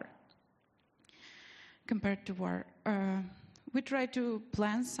to war. We try to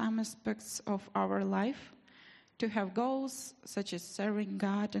plan some aspects of our life, to have goals such as serving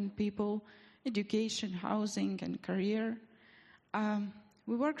God and people, education, housing, and career.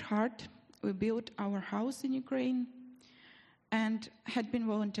 We worked hard. We built our house in Ukraine and had been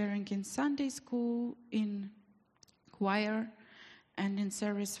volunteering in Sunday school, in choir, and in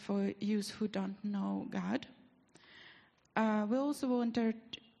service for youth who don't know God. We also volunteered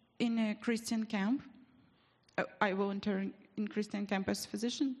in a Christian camp. I volunteered in Christian camp as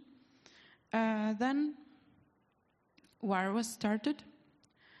physician. Then war was started,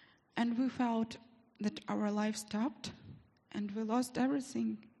 and we felt that our life stopped, and we lost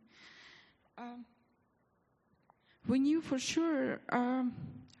everything. We knew for sure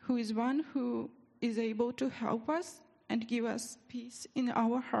who is one who is able to help us and give us peace in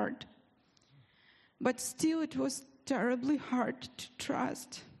our heart. But still, it was terribly hard to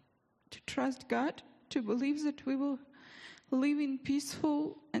trust. to trust God, to believe that we will live in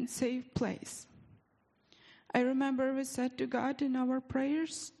peaceful and safe place. I remember we said to God in our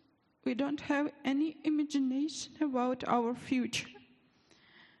prayers, we don't have any imagination about our future,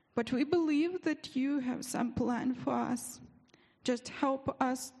 but we believe that you have some plan for us. Just help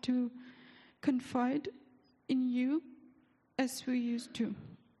us to confide in you as we used to.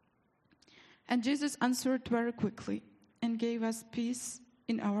 And Jesus answered very quickly and gave us peace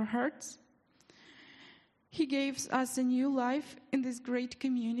in our hearts. He gave us a new life in this great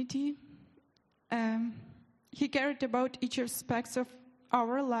community. He cared about each aspect of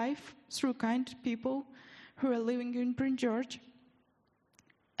our life through kind people who are living in Prince George.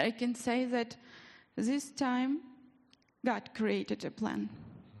 I can say that this time God created a plan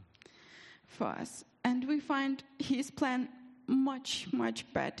for us, and we find His plan much, much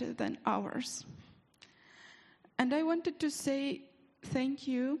better than ours. And I wanted to say thank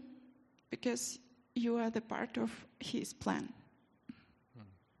you because you are the part of His plan.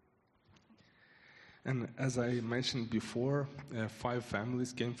 And as I mentioned before, 5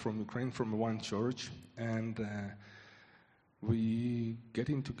 families came from Ukraine from one church, and we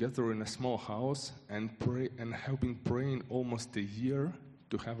getting together in a small house and pray, and have been praying almost a year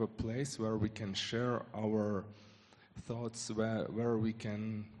to have a place where we can share our thoughts, where we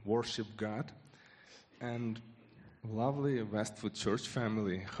can worship God. And lovely Westwood Church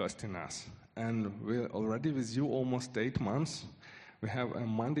family hosting us. And we're already with you almost 8 months. We have a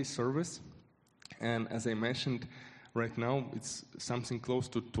Monday service. And as I mentioned, right now it's something close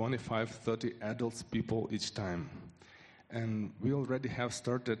to 25-30 adults people each time. And we already have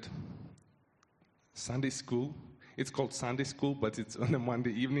started Sunday school. It's called Sunday school, but it's on a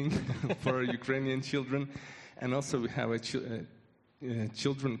Monday evening for Ukrainian children. And also we have a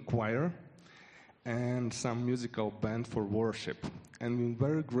children choir and some musical band for worship. And we're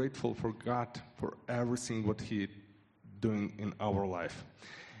very grateful for God for everything what He doing in our life.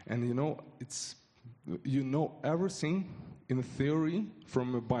 And you know everything in theory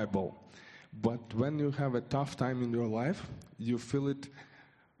from the Bible, but when you have a tough time in your life, you feel it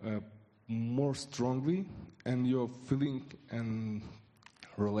more strongly, and your feeling and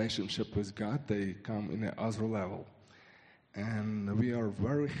relationship with God, they come in another level. And we are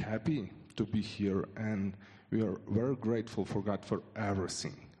very happy to be here, and we are very grateful for God for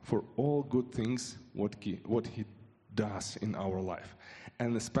everything, for all good things what He does in our life,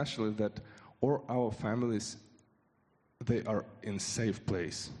 and especially that all our families, they are in safe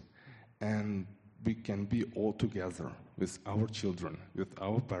place, and we can be all together with our children, with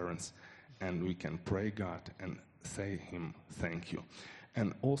our parents, and we can pray God and say Him thank you.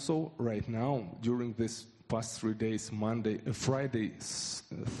 And also right now, during this past 3 days, Friday,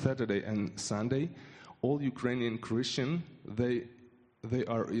 Saturday, and Sunday, all Ukrainian Christians, they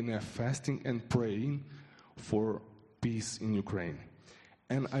are in a fasting and praying for peace in Ukraine.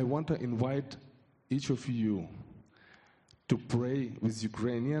 And I want to invite each of you to pray with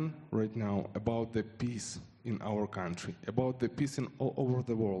Ukrainian right now about the peace in our country, about the peace in all over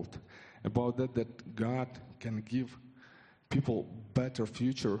the world, about that God can give people better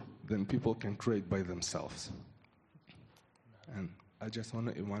future than people can create by themselves. And I just want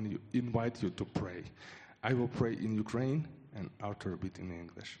to invite you to pray. I will pray in Ukraine and after a bit in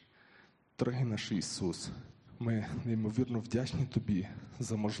English. Дорогий наш Ісус, ми неймовірно вдячні Тобі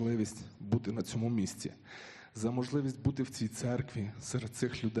за можливість бути на цьому місці, за можливість бути в цій церкві серед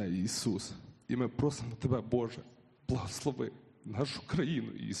цих людей, Ісус. І ми просимо Тебе, Боже, благослови нашу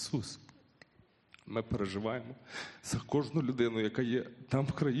країну, Ісус. Ми переживаємо за кожну людину, яка є там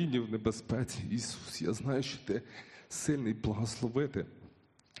в країні в небезпеці. Ісус, я знаю, що Ти сильний благословити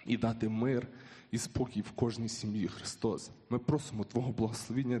і дати мир і спокій в кожній сім'ї, Христос. Ми просимо Твого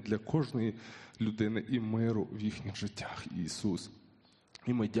благословення для кожної людини і миру в їхніх життях, Ісус.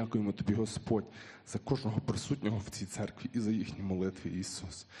 І ми дякуємо Тобі, Господь, за кожного присутнього в цій церкві і за їхні молитви,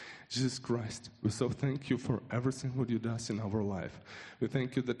 Ісус. Jesus Christ, we so thank you for everything what you does in our life. We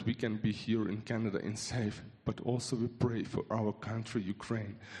thank you that we can be here in Canada and safe, but also we pray for our country,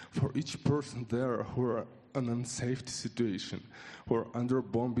 Ukraine, for each person there who are in an unsafe situation, who are under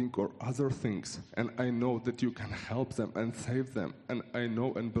bombing or other things. And I know that you can help them and save them. And I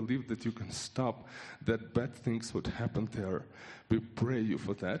know and believe that you can stop that bad things would happen there. We pray you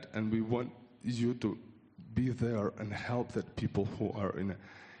for that, and we want you to be there and help that people who are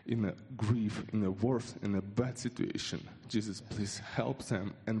in a grief, in a worse, in a bad situation. Jesus, please help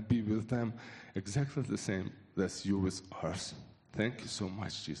them and be with them exactly the same as you with us. Thank you so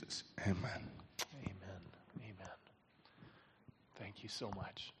much, Jesus. Amen. Amen. Amen. Thank you so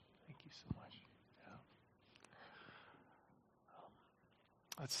much. Thank you so much.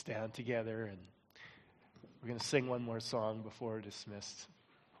 Yeah. Let's stand together, and we're going to sing one more song before we're dismissed.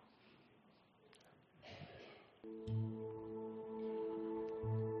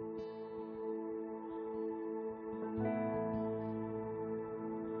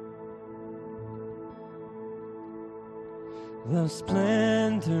 The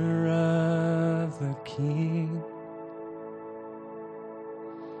splendor of the King,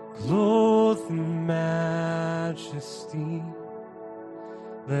 clothed in majesty.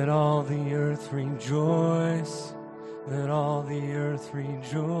 Let all the earth rejoice, let all the earth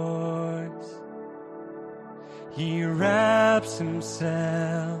rejoice. He wraps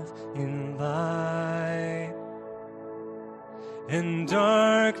himself in light, and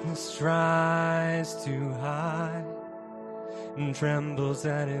darkness tries to hide, and trembles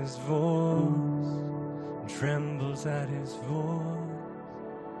at his voice, and trembles at his voice.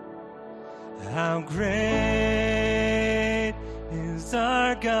 How great is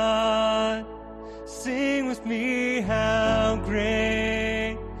our God? Sing with me, how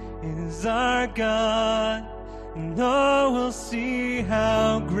great is our God? And all will see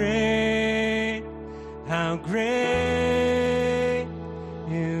how great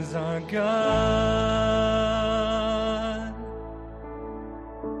is our God.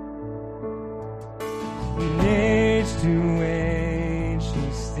 From age to age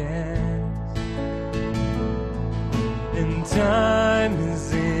he stands, and time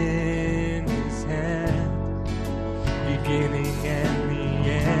is in his hand, beginning and the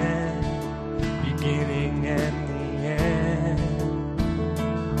end, beginning and the end.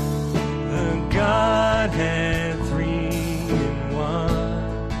 The Godhead three in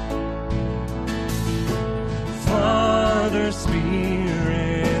one, Father,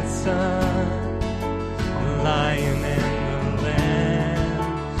 Spirit, Son, the Lion and the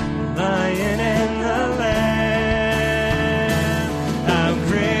Lamb, the Lion and the Lamb. How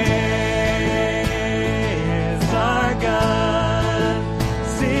great is our God?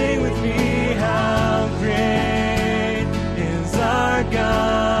 Sing with me, how great is our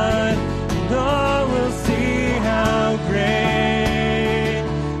God? And all will see how great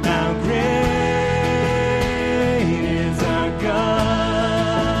is our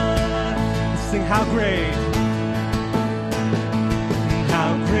God. Let's sing how great.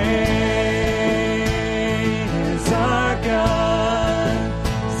 How great is our God?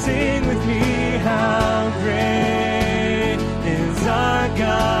 Sing with me, how great is our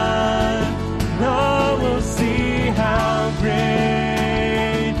God? And all will see how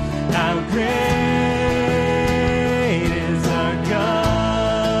great is our God.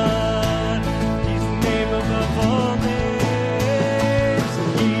 He's the name above all names.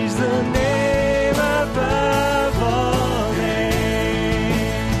 He's the name above all names.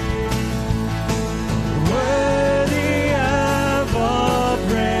 Worthy of all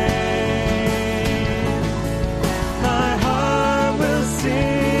praise. My heart will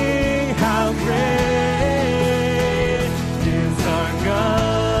sing how great is our God.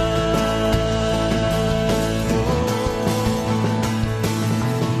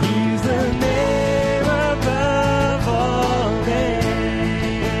 He's the name above all names.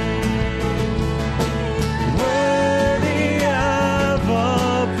 Worthy of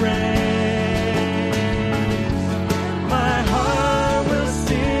all praise. My heart will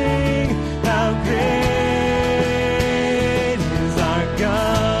sing how great is our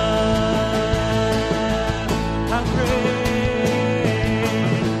God.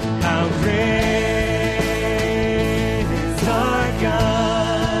 How great is our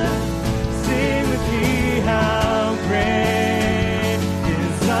God. Sing with me, how great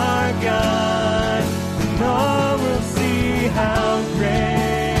is our God. And all will see how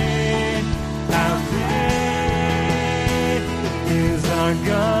great is our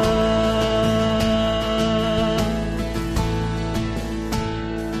God.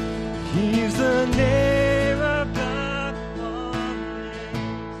 He's the name above all names,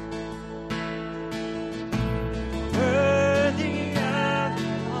 worthy of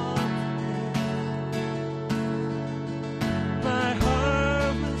all praise. My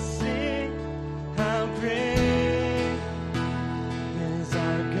heart will sing how great is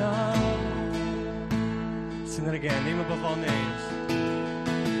our God. Sing that again, name above all names.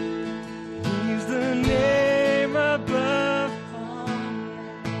 He's the name above all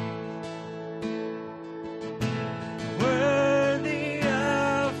names, worthy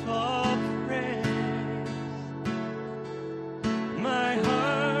of all praise. My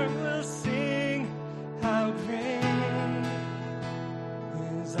heart will sing how great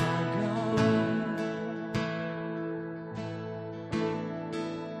is our God.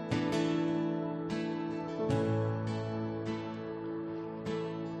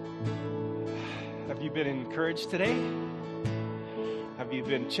 you been encouraged today? Have you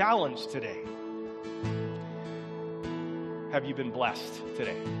been challenged today? Have you been blessed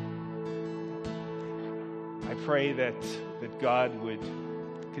today? I pray that God would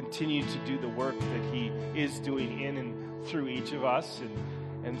continue to do the work that He is doing in and through each of us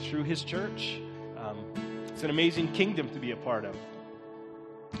and through His church. It's an amazing kingdom to be a part of.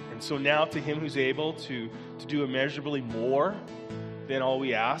 And so now to Him who's able to do immeasurably more than all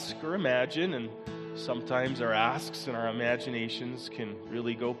we ask or imagine, and sometimes our asks and our imaginations can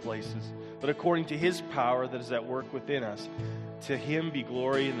really go places, but according to His power that is at work within us, to Him be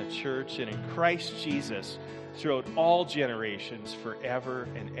glory in the church and in Christ Jesus throughout all generations, forever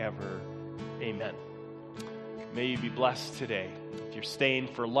and ever. Amen. May you be blessed today. If you're staying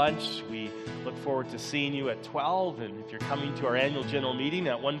for lunch, we look forward to seeing you at 12. And if you're coming to our annual general meeting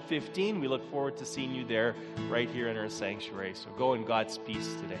at 1:15, we look forward to seeing you there right here in our sanctuary. So go in God's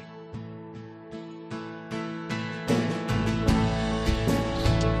peace today.